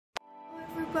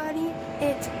everybody,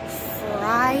 it's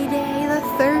Friday the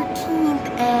 13th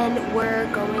and we're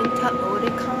going to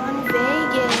Otakon,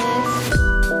 Vegas.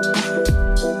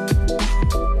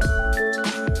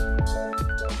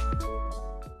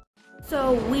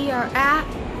 So we are at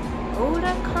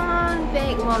Otakon,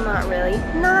 Vegas. Well, not really,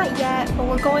 not yet, but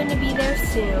we're going to be there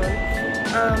soon.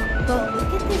 But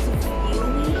look at this view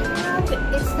we have.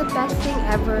 It's the best thing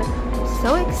ever. I'm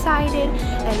so excited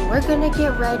and we're gonna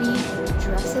get ready.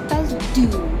 Dress up as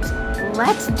dudes.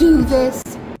 Let's do this.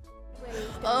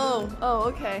 Oh,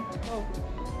 okay.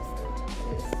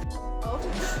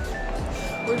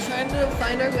 We're trying to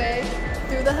find our way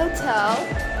through the hotel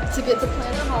to get to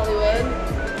Planet Hollywood.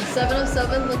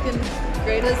 707 looking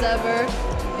great as ever.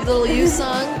 The little U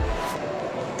song,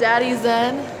 Daddy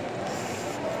Zen.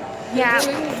 Yeah,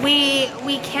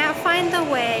 we can't find the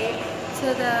way to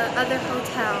the other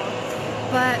hotel,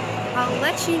 but I'll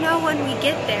let you know when we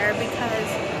get there because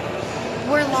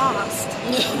we're lost.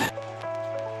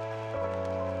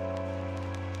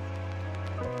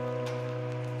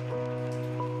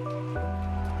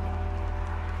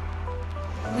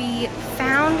 We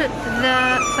found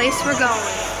the place we're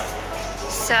going.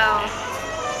 So,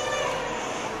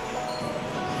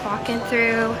 walking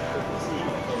through,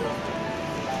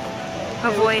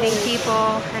 avoiding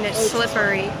people, and it's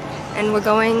slippery, and we're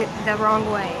going the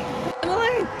wrong way.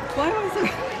 Why was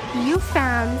there? You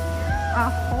found a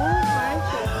whole bunch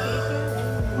of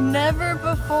people. Never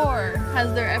before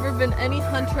has there ever been any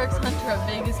Hunter x Hunter at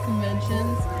Vegas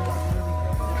conventions,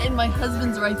 and my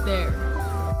husband's right there.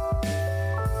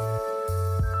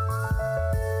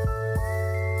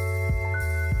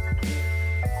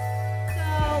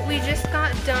 So we just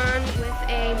got done with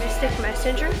a Mystic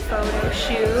Messenger photo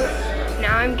shoot.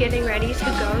 Now I'm getting ready to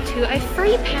go to a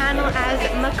free panel as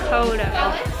Makoto.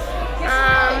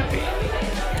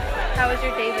 How was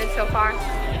your day been so far?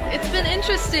 It's been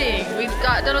interesting. We've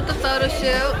got done with the photo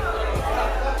shoot.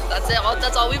 That's it.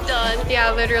 That's all we've done.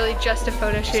 Yeah, literally just a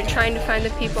photo shoot, trying to find the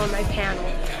people in my panel.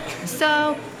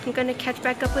 So I'm gonna catch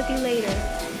back up with you later.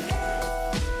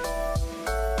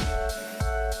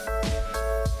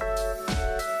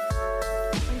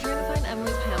 I'm trying to find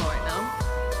Emily's panel right now.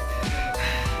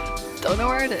 Don't know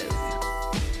where it is.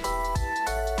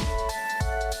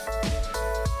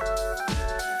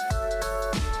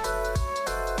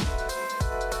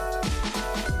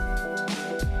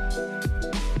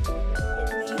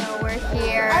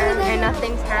 Here and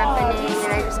nothing's happening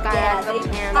and I just got out of a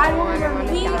panel and I want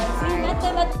to die.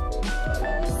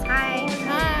 Hi.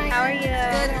 Hi. How are you?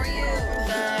 Good, how are you?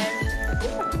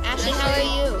 Good. Ashley, how are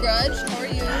you? Grudge, how are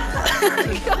you?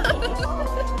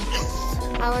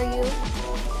 How are you?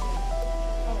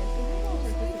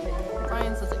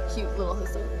 Brian's such a cute little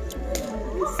sister.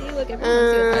 See, look, I'm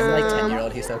like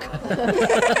 10-year-old Hisoka.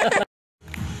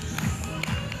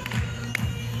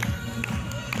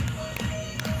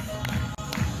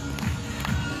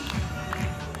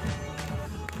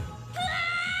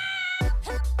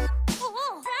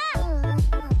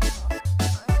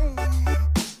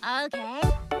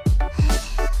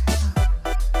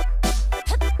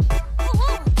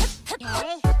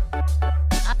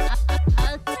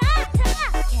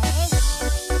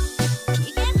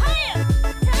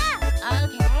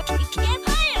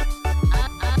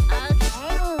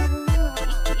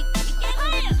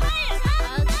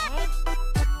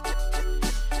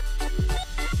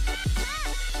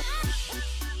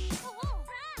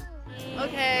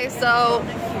 Okay, so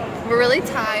we're really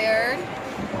tired.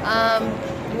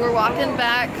 We're walking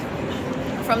back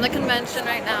from the convention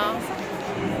right now,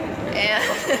 and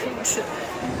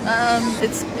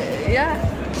it's yeah.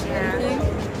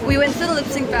 We went to the lip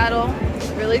sync battle,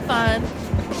 really fun.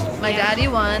 My daddy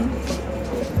won.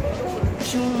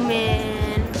 Juman.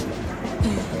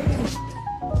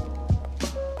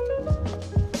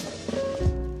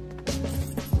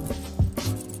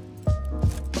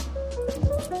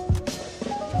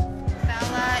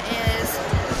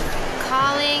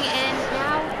 Calling and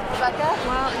now, Rebecca?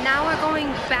 Well, now we're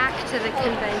going back to the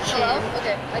convention. Hello?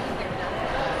 Okay, I can hear you now.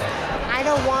 I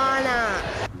don't wanna.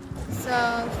 So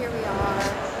here we are.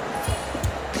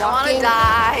 I wanna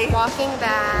die. Walking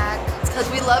back. It's because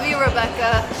we love you,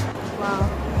 Rebecca. Well,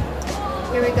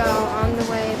 here we go on the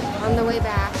way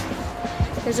back.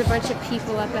 There's a bunch of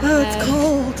people up ahead. Oh, it's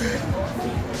cold.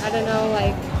 I don't know,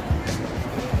 like,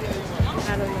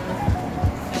 I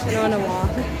don't wanna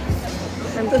walk.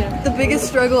 The biggest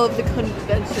struggle of the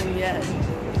convention yet.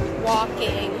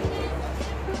 Walking.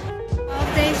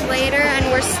 12 days later and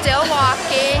we're still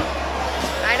walking.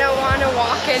 I don't want to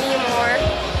walk anymore.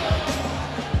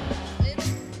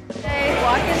 Hey,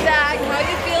 walking back. How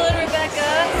you feeling,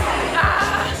 Rebecca?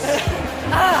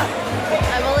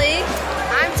 I'm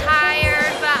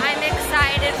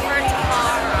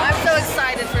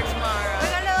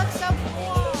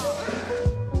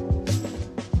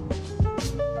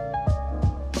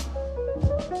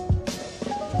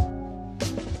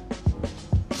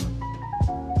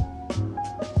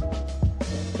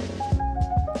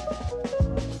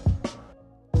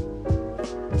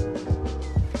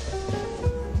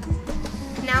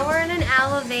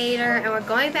later and we're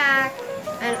going back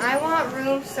and I want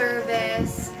room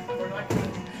service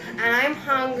and I'm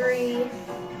hungry.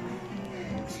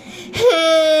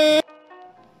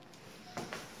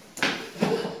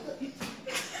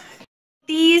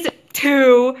 These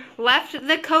two left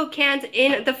the Coke cans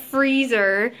in the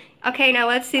freezer. Okay, now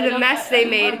let's see the mess they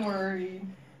made. I'm worried.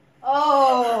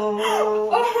 Oh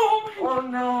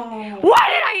no. What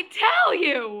did I tell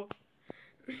you?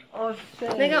 Oh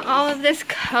shit. They got all of this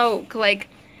Coke, like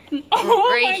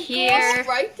right here,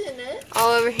 Right in it.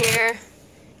 all over here.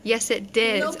 Yes, it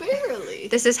did. No, barely.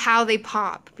 This is how they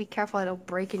pop. Be careful, it'll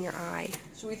break in your eye.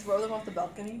 Should we throw them off the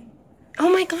balcony?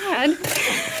 Oh my god.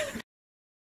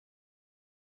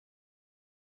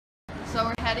 So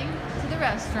we're heading to the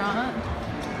restaurant.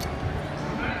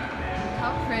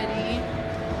 How pretty.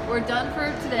 We're done for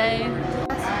today.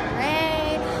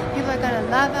 Hooray. People are gonna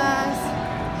love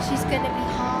us. She's gonna be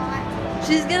hot.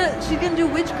 She's gonna do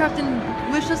witchcraft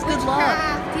and wish us good luck.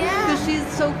 Witchcraft, yeah. Because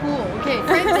she's so cool. Okay,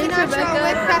 Frank thanks, Sinatra, Rebecca.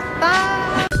 witchcraft,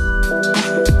 bye.